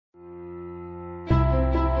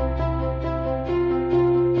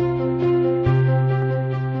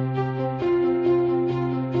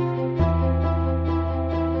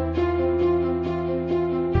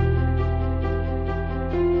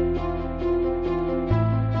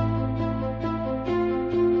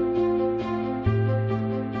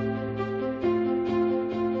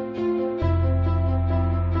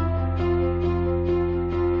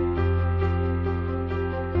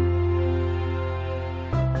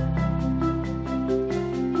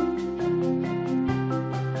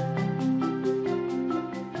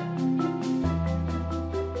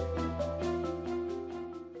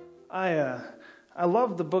I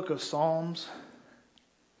love the book of Psalms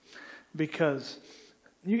because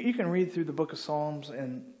you can read through the book of Psalms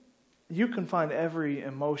and you can find every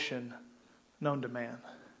emotion known to man.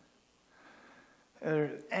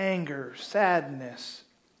 Anger, sadness,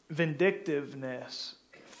 vindictiveness,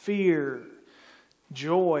 fear,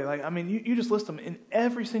 joy. You just list them, and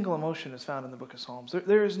every single emotion is found in the book of Psalms.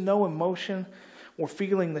 There is no emotion or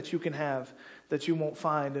feeling that you can have that you won't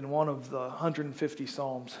find in one of the 150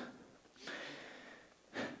 Psalms.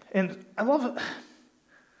 And I love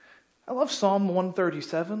Psalm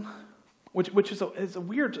 137, which is a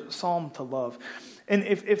weird psalm to love. And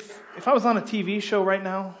if I was on a TV show right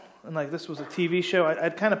now, and this was a TV show,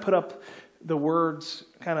 I'd kind of put up the words,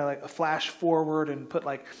 kind of like a flash forward, and put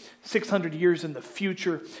 600 years in the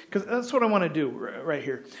future, because that's what I want to do right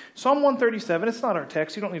here. Psalm 137, it's not our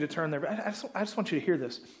text, you don't need to turn there, but I just want you to hear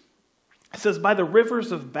this. It says, "By the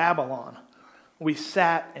rivers of Babylon, we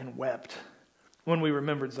sat and wept when we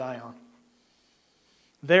remembered Zion.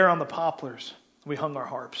 There on the poplars, we hung our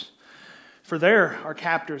harps. For there our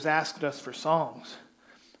captors asked us for songs.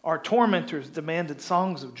 Our tormentors demanded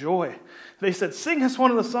songs of joy. They said, 'Sing us one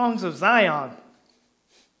of the songs of Zion.'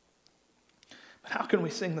 But how can we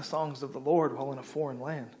sing the songs of the Lord while in a foreign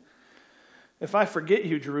land? If I forget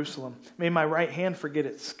you, Jerusalem, may my right hand forget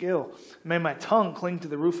its skill. May my tongue cling to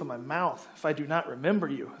the roof of my mouth if I do not remember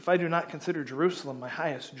you, if I do not consider Jerusalem my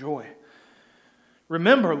highest joy.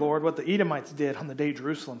 Remember, Lord, what the Edomites did on the day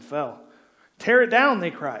Jerusalem fell. Tear it down, they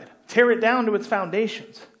cried. Tear it down to its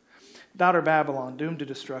foundations. Daughter Babylon, doomed to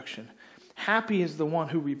destruction. Happy is the one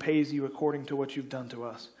who repays you according to what you've done to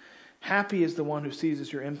us. Happy is the one who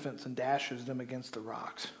seizes your infants and dashes them against the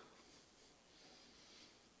rocks."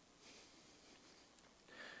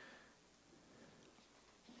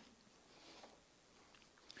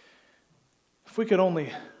 If we could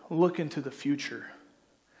only look into the future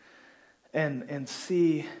and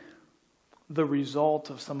see the result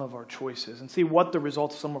of some of our choices, and see what the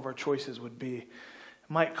result of some of our choices would be, it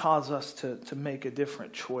might cause us to make a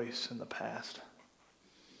different choice in the past.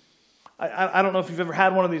 I don't know if you've ever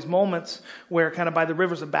had one of these moments where kind of by the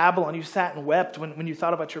rivers of Babylon you sat and wept when you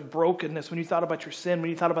thought about your brokenness, when you thought about your sin, when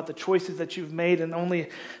you thought about the choices that you've made, and only,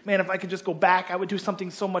 man, if I could just go back, I would do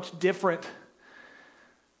something so much different.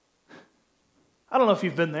 I don't know if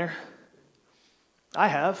you've been there. I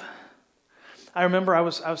have. I remember I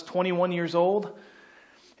was 21 years old,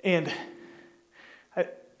 and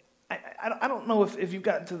I don't know if you've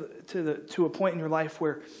gotten to a point in your life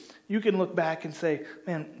where you can look back and say,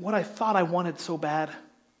 man, what I thought I wanted so bad,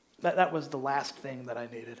 that was the last thing that I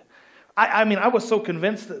needed. I was so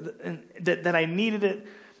convinced that I needed it,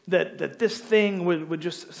 that this thing would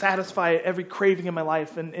just satisfy every craving in my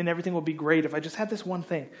life, and everything would be great if I just had this one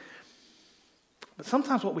thing. But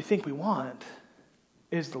sometimes what we think we want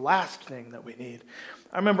is the last thing that we need.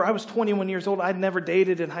 I remember I was 21 years old. I'd never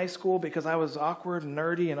dated in high school because I was awkward and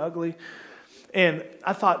nerdy and ugly. And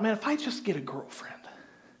I thought, man, if I just get a girlfriend,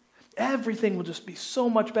 everything will just be so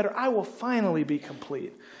much better. I will finally be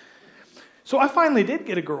complete. So I finally did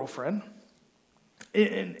get a girlfriend.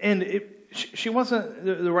 And she wasn't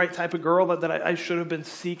the right type of girl that I should have been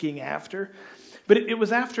seeking after. But it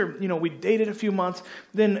was after, we dated a few months,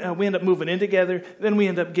 then we ended up moving in together, then we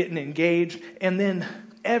ended up getting engaged, and then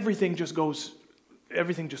everything just goes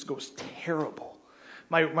terrible.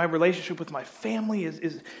 My relationship with my family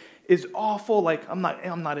is awful. I'm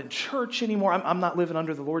not in church anymore. I'm not living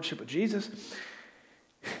under the lordship of Jesus.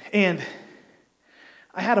 And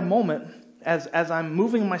I had a moment as I'm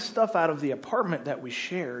moving my stuff out of the apartment that we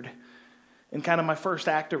shared, in kind of my first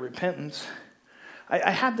act of repentance.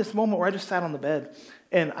 I had this moment where I just sat on the bed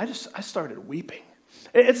and I started weeping.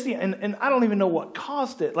 And I don't even know what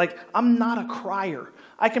caused it. I'm not a crier.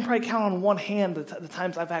 I can probably count on one hand the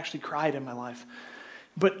times I've actually cried in my life.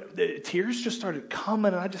 But the tears just started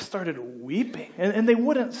coming, and I just started weeping. And they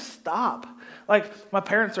wouldn't stop. My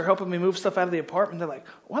parents are helping me move stuff out of the apartment. They're like,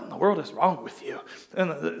 "What in the world is wrong with you?"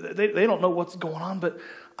 And they don't know what's going on. But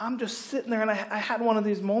I'm just sitting there, and I had one of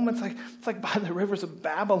these moments, it's like by the rivers of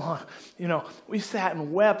Babylon. We sat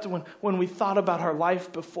and wept when we thought about our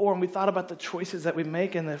life before, and we thought about the choices that we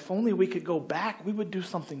make, and if only we could go back, we would do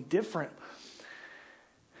something different.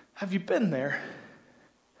 Have you been there?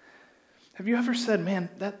 Have you ever said, man,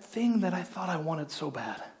 that thing that I thought I wanted so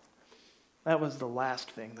bad, that was the last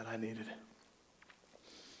thing that I needed?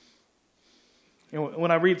 When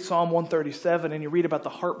I read Psalm 137 and you read about the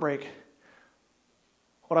heartbreak,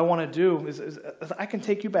 what I want to do is I can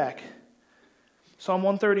take you back. Psalm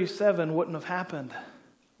 137 wouldn't have happened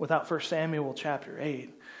without 1 Samuel chapter 8,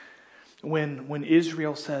 when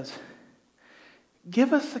Israel says,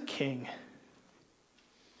 "Give us a king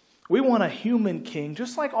We want a human king,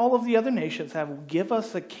 just like all of the other nations have. Give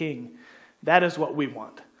us a king. That is what we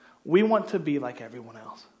want. We want to be like everyone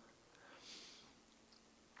else.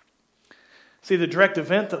 See, the direct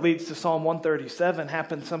event that leads to Psalm 137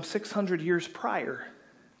 happened some 600 years prior.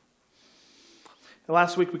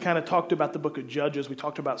 Last week we kind of talked about the book of Judges. We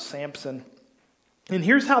talked about Samson. And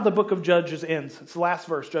here's how the book of Judges ends. It's the last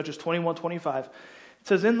verse, Judges 21:25. It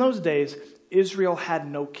says, in those days, Israel had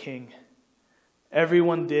no king.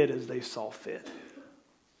 Everyone did as they saw fit.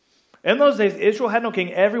 In those days, Israel had no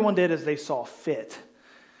king. Everyone did as they saw fit.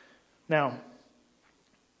 Now,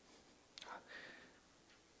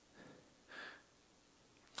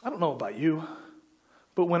 I don't know about you,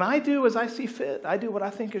 but when I do as I see fit, I do what I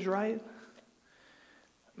think is right,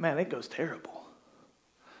 man, it goes terrible.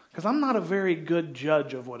 Because I'm not a very good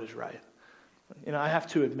judge of what is right. I have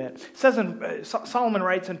to admit. It says Solomon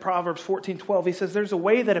writes in Proverbs 14:12, he says, there's a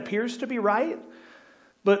way that appears to be right,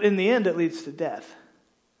 but in the end it leads to death.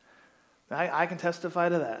 I can testify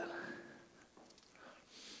to that.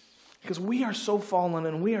 Because we are so fallen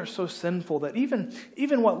and we are so sinful that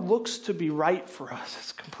even what looks to be right for us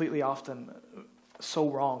is completely often so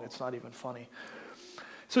wrong, it's not even funny.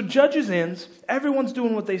 So Judges ends, everyone's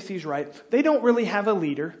doing what they see is right. They don't really have a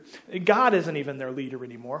leader. God isn't even their leader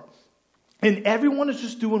anymore. And everyone is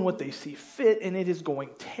just doing what they see fit, and it is going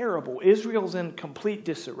terrible. Israel's in complete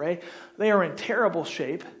disarray. They are in terrible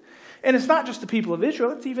shape. And it's not just the people of Israel,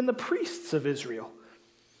 it's even the priests of Israel.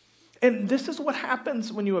 And this is what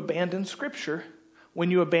happens when you abandon Scripture, when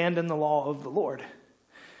you abandon the law of the Lord.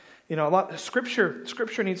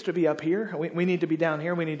 Scripture needs to be up here. We need to be down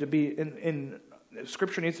here. We need to be in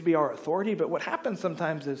Scripture needs to be our authority. But what happens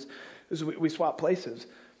sometimes is we swap places.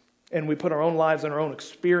 And we put our own lives and our own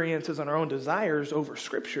experiences and our own desires over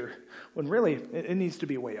Scripture, when really it needs to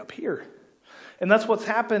be way up here. And that's what's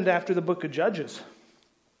happened after the book of Judges.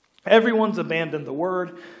 Everyone's abandoned the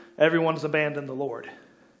Word. Everyone's abandoned the Lord.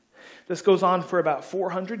 This goes on for about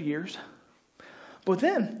 400 years. But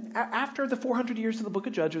then, after the 400 years of the book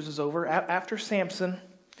of Judges is over, after Samson,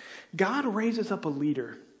 God raises up a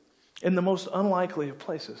leader in the most unlikely of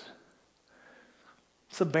places.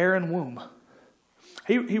 It's a barren womb.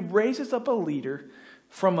 He raises up a leader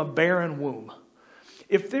from a barren womb.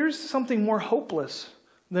 If there's something more hopeless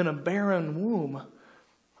than a barren womb,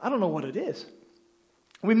 I don't know what it is.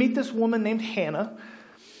 We meet this woman named Hannah,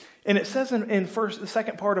 and it says in the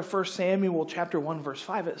second part of 1 Samuel chapter 1, verse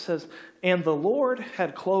 5, it says, and the Lord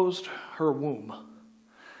had closed her womb.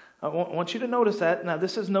 I want you to notice that. Now,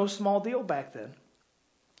 this is no small deal back then.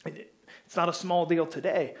 It's not a small deal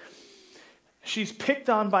today. She's picked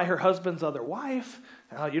on by her husband's other wife.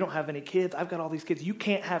 Oh, you don't have any kids. I've got all these kids. You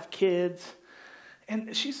can't have kids.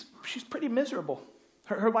 And she's pretty miserable.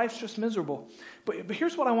 Her life's just miserable. But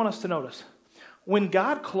here's what I want us to notice. When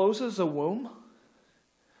God closes a womb,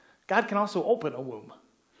 God can also open a womb.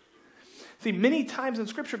 See, many times in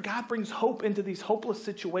Scripture, God brings hope into these hopeless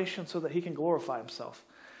situations so that He can glorify Himself.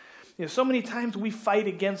 So many times we fight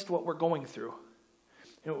against what we're going through.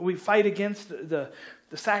 We fight against the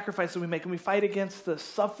sacrifice that we make, and we fight against the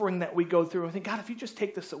suffering that we go through. And we think, God, if you just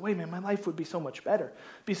take this away, man, my life would be so much better.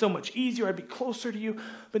 It'd be so much easier. I'd be closer to you.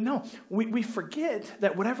 But no, we forget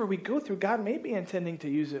that whatever we go through, God may be intending to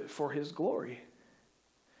use it for His glory.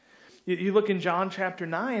 You look in John chapter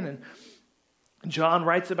 9, and John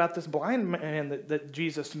writes about this blind man that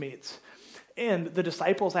Jesus meets. And the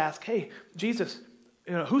disciples ask, hey, Jesus,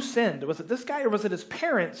 who sinned? Was it this guy or was it his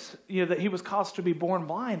parents, that he was caused to be born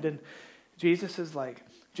blind? And Jesus is going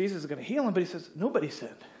to heal him, but he says, nobody sinned.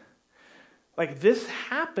 Like, this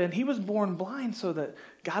happened. He was born blind so that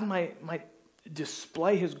God might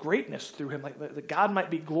display His greatness through him, like that God might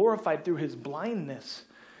be glorified through his blindness.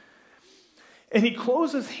 And He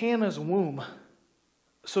closes Hannah's womb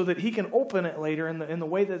so that He can open it later in the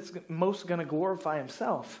way that's most going to glorify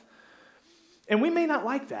Himself. And we may not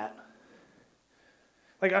like that.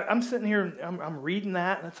 Like, I'm sitting here, I'm reading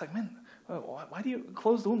that, and it's like, man, why do you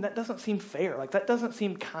close the womb? That doesn't seem fair. Like, that doesn't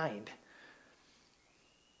seem kind.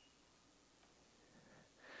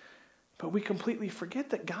 But we completely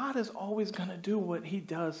forget that God is always going to do what He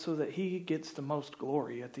does so that He gets the most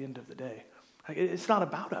glory at the end of the day. Like, it's not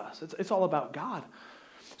about us. It's all about God.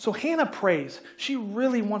 So Hannah prays. She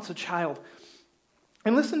really wants a child.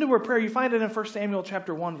 And listen to her prayer. You find it in 1 Samuel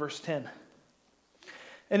chapter 1, verse 10.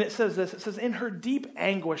 And it says this. It says, in her deep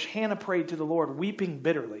anguish, Hannah prayed to the Lord, weeping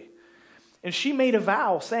bitterly. And she made a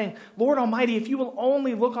vow, saying, Lord Almighty, if you will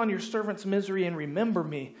only look on your servant's misery and remember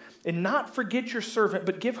me, and not forget your servant,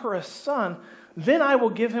 but give her a son, then I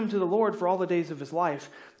will give him to the Lord for all the days of his life,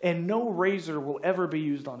 and no razor will ever be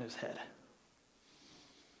used on his head.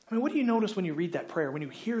 I mean, what do you notice when you read that prayer, when you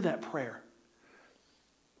hear that prayer?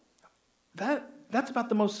 That's about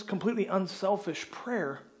the most completely unselfish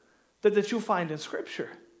prayer that you'll find in Scripture.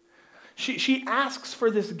 She asks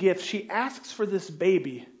for this gift. She asks for this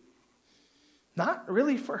baby, not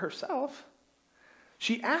really for herself.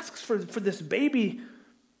 She asks for this baby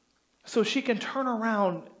so she can turn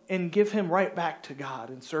around and give him right back to God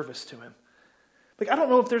in service to him. Like, I don't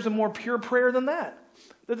know if there's a more pure prayer than that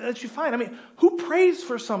you find. I mean, who prays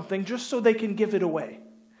for something just so they can give it away?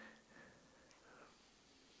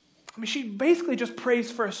 I mean, she basically just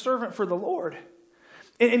prays for a servant for the Lord.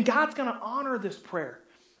 And God's going to honor this prayer.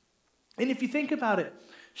 And if you think about it,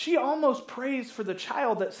 she almost prays for the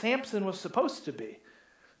child that Samson was supposed to be.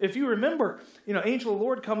 If you remember, angel of the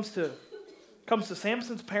Lord comes to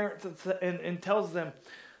Samson's parents and tells them,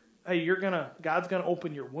 hey, God's going to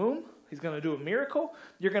open your womb. He's going to do a miracle.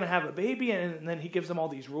 You're going to have a baby. And then he gives them all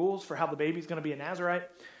these rules for how the baby's going to be a Nazirite.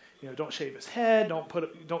 Don't shave his head.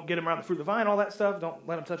 Don't get him around the fruit of the vine, all that stuff. Don't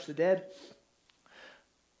let him touch the dead.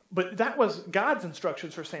 But that was God's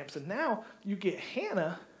instructions for Samson. Now you get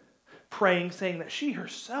Hannah praying, saying that she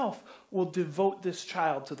herself will devote this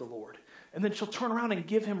child to the Lord. And then she'll turn around and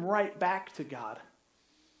give him right back to God.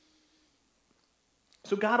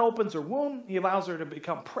 So God opens her womb. He allows her to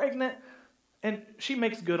become pregnant. And she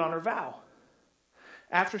makes good on her vow.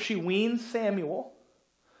 After she weans Samuel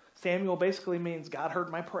basically means God heard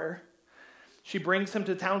my prayer. She brings him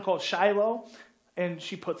to a town called Shiloh, and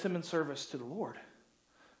she puts him in service to the Lord.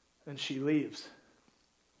 And she leaves.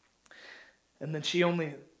 And then she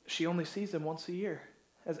only sees him once a year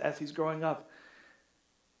as he's growing up.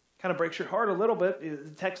 Kind of breaks your heart a little bit.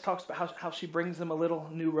 The text talks about how she brings him a little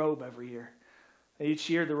new robe every year. And each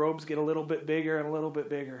year the robes get a little bit bigger and a little bit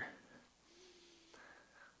bigger.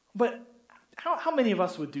 But how many of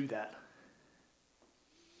us would do that?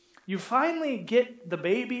 You finally get the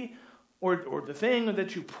baby or the thing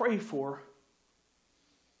that you pray for.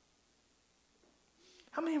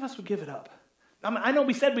 How many of us would give it up? I know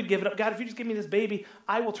we said we'd give it up. God, if you just give me this baby,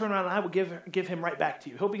 I will turn around and I will give him right back to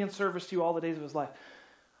you. He'll be in service to you all the days of his life.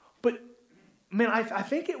 But, man, I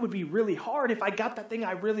think it would be really hard if I got that thing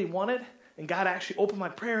I really wanted and God actually opened my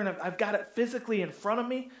prayer and I've got it physically in front of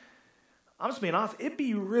me. I'm just being honest. It'd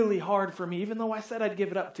be really hard for me, even though I said I'd give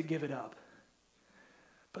it up, to give it up.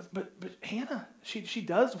 But Hannah, she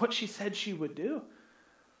does what she said she would do.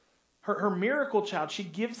 Her miracle child, she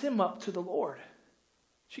gives him up to the Lord.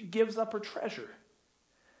 She gives up her treasure.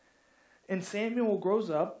 And Samuel grows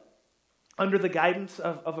up under the guidance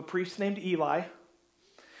of a priest named Eli.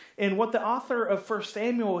 And what the author of 1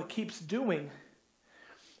 Samuel keeps doing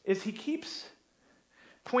is he keeps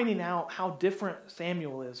pointing out how different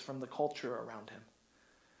Samuel is from the culture around him.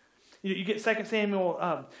 You get 2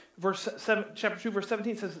 Samuel chapter 2, verse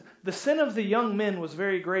 17 says, the sin of the young men was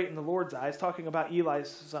very great in the Lord's eyes, talking about Eli's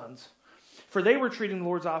sons, for they were treating the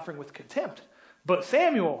Lord's offering with contempt. But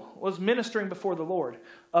Samuel was ministering before the Lord,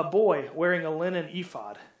 a boy wearing a linen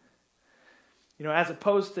ephod. As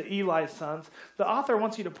opposed to Eli's sons, the author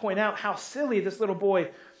wants you to point out how silly this little boy,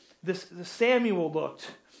 this Samuel looked.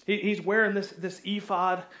 He's wearing this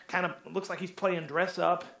ephod, kind of looks like he's playing dress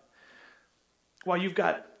up. While you've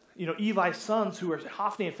got, Eli's sons, who are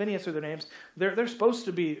Hophni and Phinehas are their names, they're supposed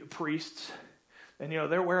to be priests. And,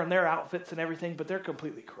 they're wearing their outfits and everything, but they're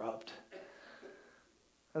completely corrupt.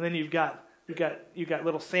 And then you've got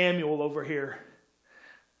little Samuel over here,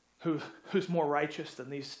 who's more righteous than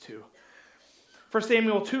these two. 1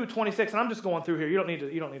 Samuel 2:26, and I'm just going through here. You don't need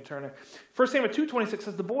to turn there. 1 Samuel 2:26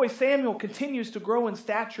 says, the boy Samuel continues to grow in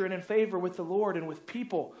stature and in favor with the Lord and with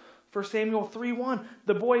people. 1 Samuel 3:1,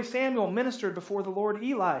 the boy Samuel ministered before the Lord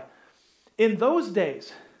Eli. In those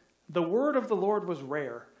days, the word of the Lord was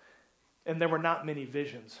rare, and there were not many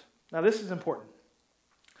visions. Now this is important,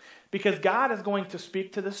 because God is going to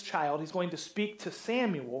speak to this child. He's going to speak to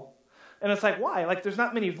Samuel. And it's like, why? Like, there's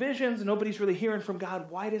not many visions, and nobody's really hearing from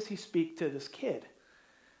God. Why does he speak to this kid?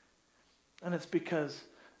 And it's because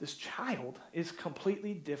this child is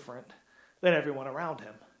completely different than everyone around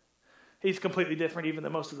him. He's completely different even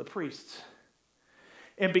than most of the priests.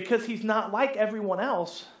 And because he's not like everyone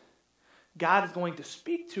else, God is going to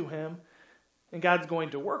speak to him, and God's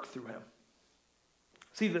going to work through him.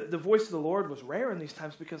 See, the voice of the Lord was rare in these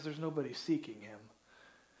times because there's nobody seeking him.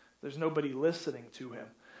 There's nobody listening to him.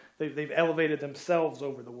 They've elevated themselves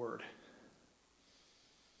over the word.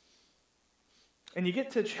 And you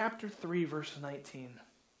get to chapter 3, verse 19.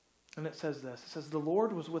 And it says this. It says, the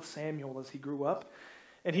Lord was with Samuel as he grew up,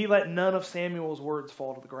 and he let none of Samuel's words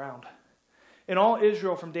fall to the ground. And all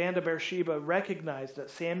Israel from Dan to Beersheba recognized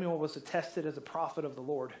that Samuel was attested as a prophet of the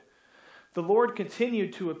Lord. The Lord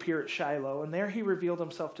continued to appear at Shiloh, and there he revealed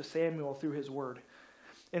himself to Samuel through his word.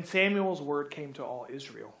 And Samuel's word came to all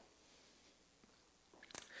Israel.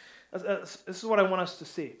 This is what I want us to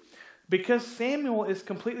see. Because Samuel is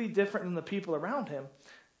completely different than the people around him,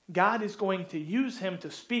 God is going to use him to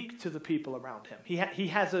speak to the people around him. He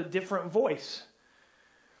has a different voice.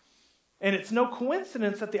 And it's no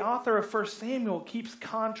coincidence that the author of 1 Samuel keeps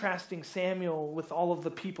contrasting Samuel with all of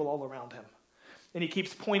the people all around him. And he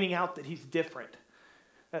keeps pointing out that he's different.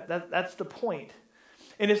 That's the point.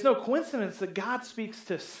 And it's no coincidence that God speaks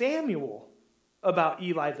to Samuel about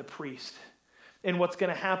Eli the priest and what's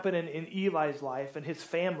going to happen in Eli's life and his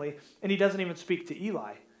family. And he doesn't even speak to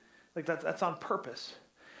Eli. Like that's on purpose.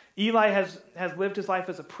 Eli has lived his life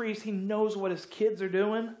as a priest. He knows what his kids are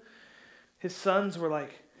doing. His sons were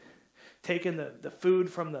like taking the food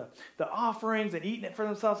from the offerings and eating it for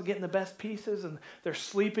themselves and getting the best pieces. And they're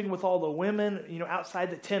sleeping with all the women,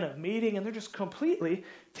 outside the tent of meeting. And they're just completely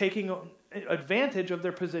taking advantage of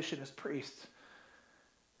their position as priests.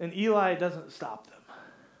 And Eli doesn't stop them.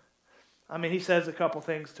 I mean, he says a couple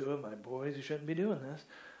things to them, like, boys, you shouldn't be doing this.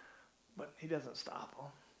 But he doesn't stop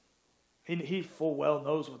them. He full well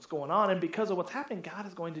knows what's going on. And because of what's happening, God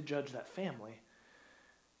is going to judge that family.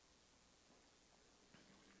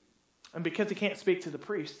 And because he can't speak to the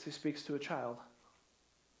priests, he speaks to a child.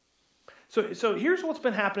 So here's what's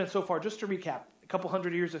been happening so far. Just to recap, a couple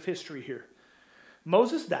hundred years of history here.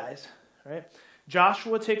 Moses dies, right?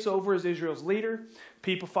 Joshua takes over as Israel's leader.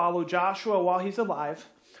 People follow Joshua while he's alive.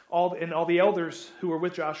 All the elders who were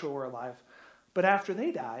with Joshua were alive. But after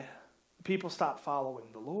they died, people stopped following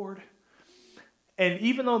the Lord. And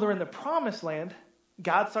even though they're in the promised land,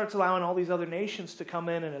 God starts allowing all these other nations to come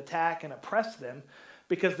in and attack and oppress them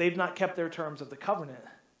because they've not kept their terms of the covenant.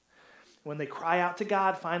 When they cry out to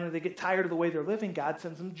God, finally they get tired of the way they're living, God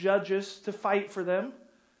sends them judges to fight for them.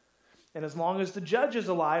 And as long as the judge is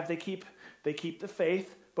alive, they keep the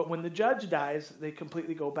faith. But when the judge dies, they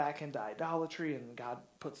completely go back into idolatry, and God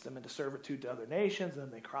puts them into servitude to other nations, and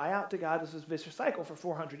then they cry out to God. This is a vicious cycle for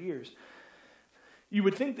 400 years. You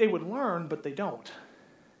would think they would learn, but they don't.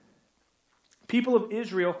 People of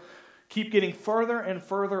Israel keep getting further and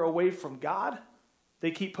further away from God.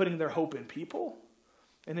 They keep putting their hope in people,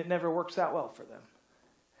 and it never works out well for them.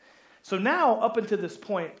 So now, up until this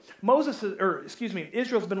point,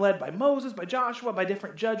 Israel's been led by Moses, by Joshua, by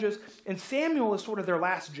different judges, and Samuel is sort of their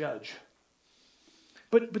last judge.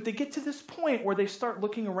 But they get to this point where they start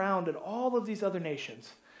looking around at all of these other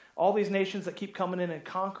nations, all these nations that keep coming in and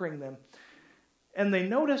conquering them, and they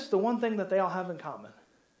notice the one thing that they all have in common.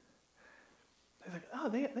 They're like, oh,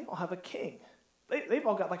 they all have a king. They've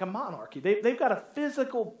all got like a monarchy. They've got a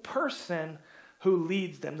physical person who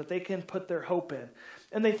leads them that they can put their hope in.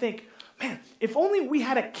 And they think, man, if only we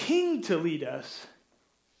had a king to lead us,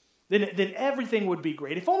 then everything would be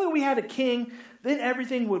great. If only we had a king, then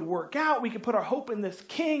everything would work out. We could put our hope in this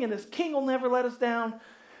king, and this king will never let us down.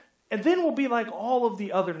 And then we'll be like all of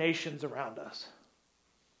the other nations around us.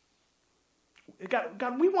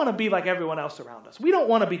 God, we want to be like everyone else around us. We don't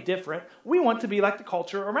want to be different. We want to be like the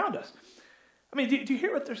culture around us. I mean, do you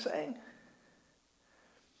hear what they're saying?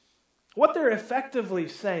 What they're effectively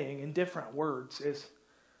saying in different words is,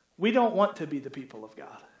 we don't want to be the people of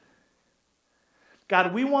God.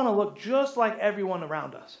 God, we want to look just like everyone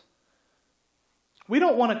around us. We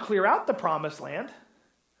don't want to clear out the promised land.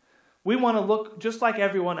 We want to look just like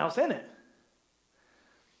everyone else in it.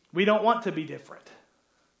 We don't want to be different.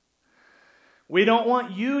 We don't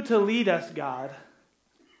want you to lead us, God.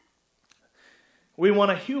 We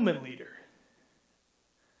want a human leader.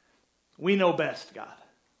 We know best, God.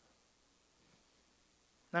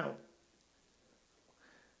 Now,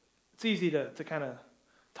 it's easy to kind of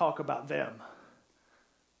talk about them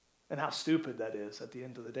and how stupid that is at the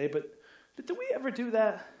end of the day, but do we ever do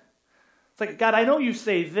that? It's like, God, I know you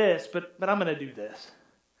say this, but I'm going to do this.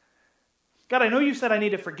 God, I know you said I need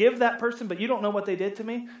to forgive that person, but you don't know what they did to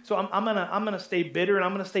me, so I'm gonna stay bitter and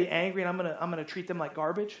I'm gonna stay angry and I'm gonna treat them like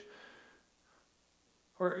garbage.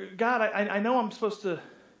 Or God, I know I'm supposed to,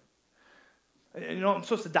 I'm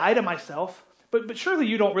supposed to die to myself, but surely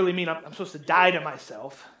you don't really mean I'm supposed to die to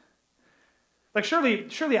myself. Like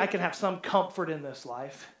surely I can have some comfort in this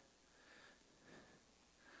life.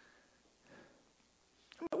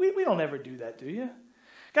 We don't ever do that, do you?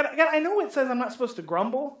 God, I know it says I'm not supposed to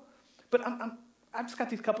grumble, but I've just got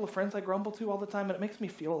these couple of friends I grumble to all the time, and it makes me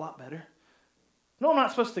feel a lot better. No, I'm not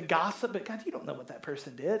supposed to gossip, but God, you don't know what that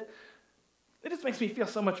person did. It just makes me feel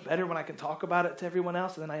so much better when I can talk about it to everyone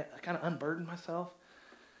else, and then I kind of unburden myself.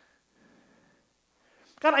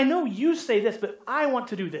 God, I know you say this, but I want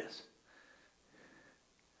to do this.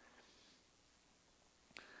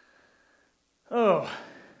 Oh,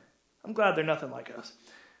 I'm glad they're nothing like us.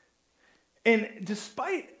 And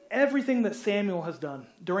despite everything that Samuel has done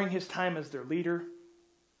during his time as their leader,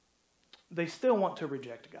 they still want to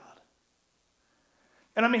reject God.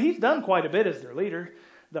 And I mean, he's done quite a bit as their leader.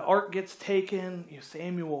 The ark gets taken.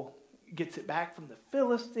 Samuel gets it back from the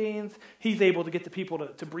Philistines. He's able to get the people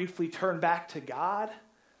to briefly turn back to God.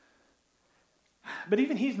 But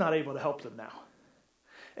even he's not able to help them now.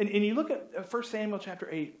 And you look at 1 Samuel chapter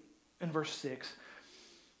 8 and verse 6.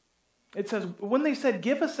 It says, when they said,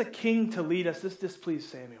 give us a king to lead us, this displeased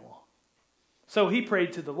Samuel. So he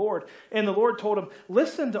prayed to the Lord. And the Lord told him,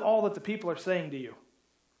 listen to all that the people are saying to you.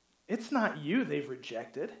 It's not you they've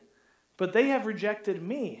rejected, but they have rejected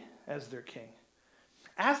me as their king.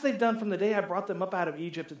 As they've done from the day I brought them up out of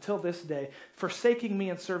Egypt until this day, forsaking me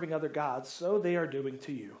and serving other gods, so they are doing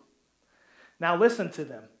to you. Now listen to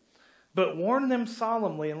them, but warn them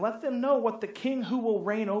solemnly and let them know what the king who will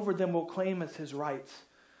reign over them will claim as his rights.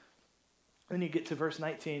 Then you get to verse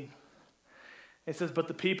 19. It says, but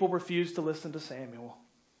the people refused to listen to Samuel.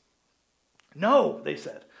 No, they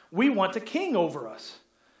said, we want a king over us.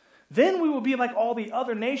 Then we will be like all the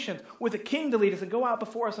other nations with a king to lead us and go out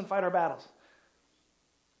before us and fight our battles.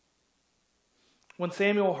 When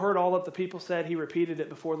Samuel heard all that the people said, he repeated it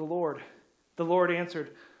before the Lord. The Lord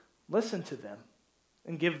answered, listen to them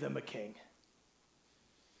and give them a king.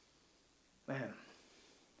 Man.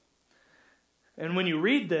 And when you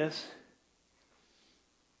read this,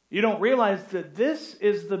 you don't realize that this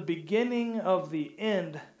is the beginning of the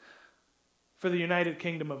end for the United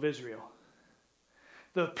Kingdom of Israel.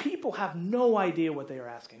 The people have no idea what they are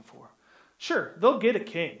asking for. Sure, they'll get a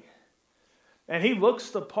king. And he looks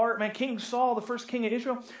the part. Man, King Saul, the first king of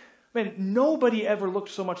Israel, man, nobody ever looked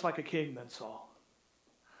so much like a king than Saul.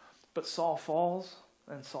 But Saul falls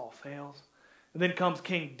and Saul fails. And then comes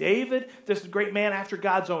King David, this great man after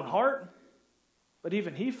God's own heart. But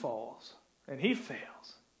even he falls and he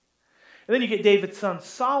fails. And then you get David's son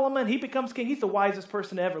Solomon. He becomes king. He's the wisest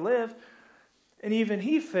person to ever live. And even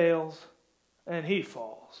he fails and he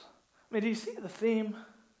falls. I mean, do you see the theme?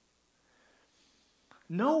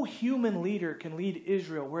 No human leader can lead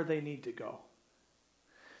Israel where they need to go.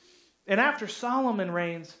 And after Solomon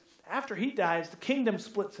reigns, after he dies, the kingdom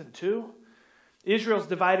splits in two. Israel's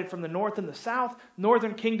divided from the north and the south.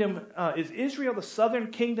 Northern kingdom is Israel. The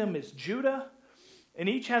southern kingdom is Judah. And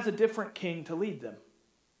each has a different king to lead them.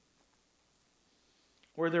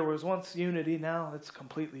 Where there was once unity, now it's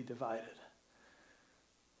completely divided.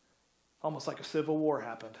 Almost like a civil war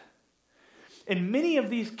happened. And many of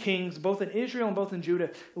these kings, both in Israel and both in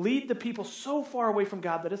Judah, lead the people so far away from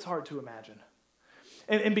God that it's hard to imagine.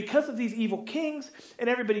 And because of these evil kings and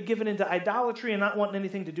everybody given into idolatry and not wanting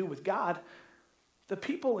anything to do with God, the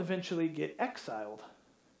people eventually get exiled.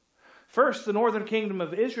 First, the northern kingdom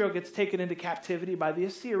of Israel gets taken into captivity by the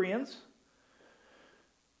Assyrians.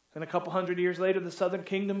 And a couple hundred years later, the southern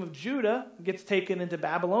kingdom of Judah gets taken into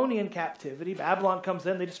Babylonian captivity. Babylon comes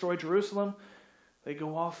in, they destroy Jerusalem. They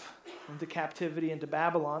go off into captivity into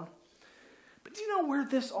Babylon. But do you know where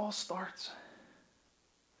this all starts?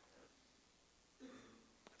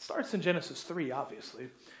 It starts in Genesis 3, obviously.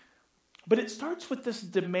 But it starts with this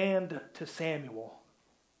demand to Samuel.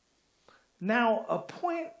 Now,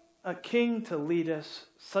 appoint a king to lead us,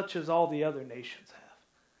 such as all the other nations have.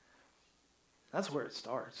 That's where it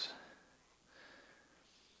starts.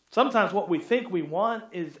 Sometimes what we think we want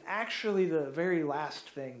is actually the very last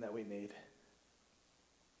thing that we need.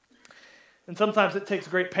 And sometimes it takes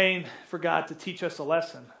great pain for God to teach us a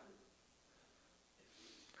lesson.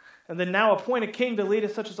 And then now appoint a king to lead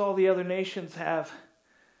us such as all the other nations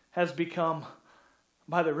has become.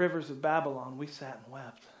 By the rivers of Babylon, we sat and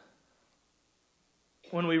wept.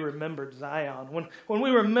 When we remembered Zion, when we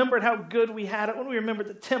remembered how good we had it, when we remembered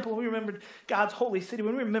the temple, when we remembered God's holy city,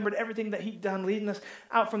 when we remembered everything that he'd done leading us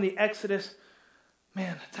out from the Exodus,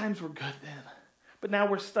 man, times were good then. But now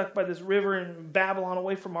we're stuck by this river in Babylon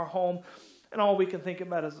away from our home, and all we can think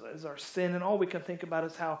about is our sin, and all we can think about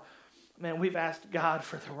is how, man, we've asked God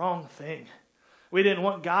for the wrong thing. We didn't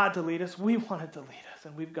want God to lead us, we wanted to lead us,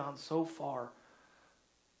 and we've gone so far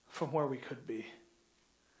from where we could be.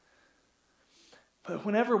 But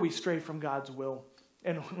whenever we stray from God's will,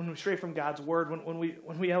 and when we stray from God's word, when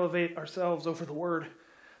we elevate ourselves over the word,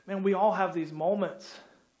 man, we all have these moments.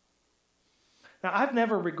 Now, I've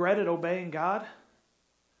never regretted obeying God,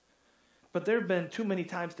 but there have been too many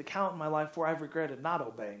times to count in my life where I've regretted not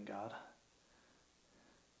obeying God.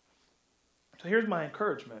 So here's my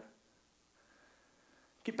encouragement.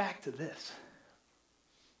 Get back to this.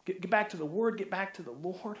 Get back to the word, get back to the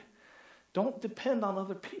Lord. Don't depend on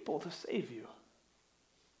other people to save you.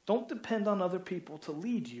 Don't depend on other people to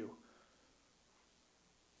lead you.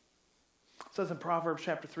 It says in Proverbs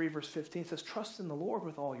chapter 3, verse 15, it says, trust in the Lord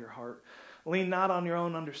with all your heart. Lean not on your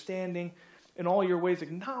own understanding. In all your ways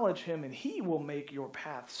acknowledge him, and he will make your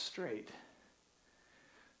path straight.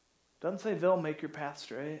 Doesn't say they'll make your path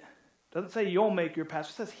straight. Doesn't say you'll make your path.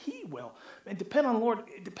 It says he will. And depend on the Lord,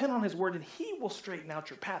 depend on his word, and he will straighten out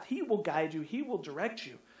your path. He will guide you. He will direct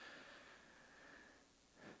you.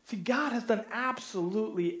 See, God has done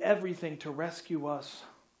absolutely everything to rescue us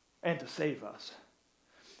and to save us.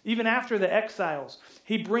 Even after the exiles,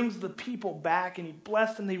 he brings the people back and he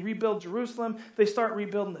blessed them. They rebuild Jerusalem. They start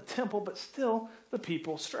rebuilding the temple, but still the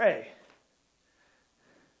people stray.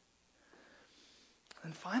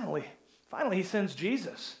 And finally, he sends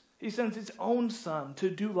Jesus. He sends his own son to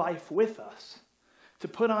do life with us, to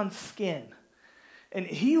put on skin. And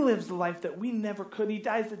he lives the life that we never could. He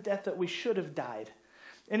dies the death that we should have died.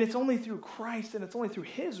 And it's only through Christ and it's only through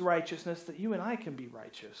his righteousness that you and I can be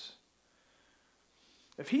righteous.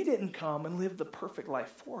 If he didn't come and live the perfect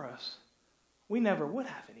life for us, we never would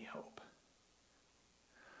have any hope.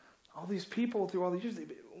 All these people through all these years,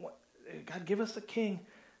 God, give us a king.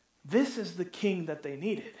 This is the king that they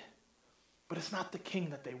needed, but it's not the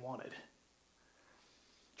king that they wanted.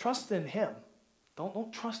 Trust in him.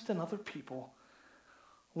 Don't trust in other people.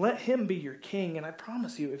 Let him be your king, and I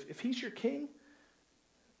promise you, if he's your king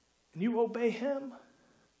and you obey him,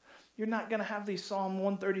 you're not going to have these Psalm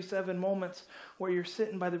 137 moments where you're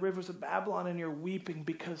sitting by the rivers of Babylon and you're weeping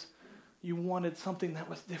because you wanted something that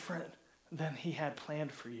was different than he had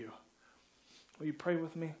planned for you. Will you pray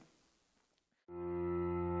with me?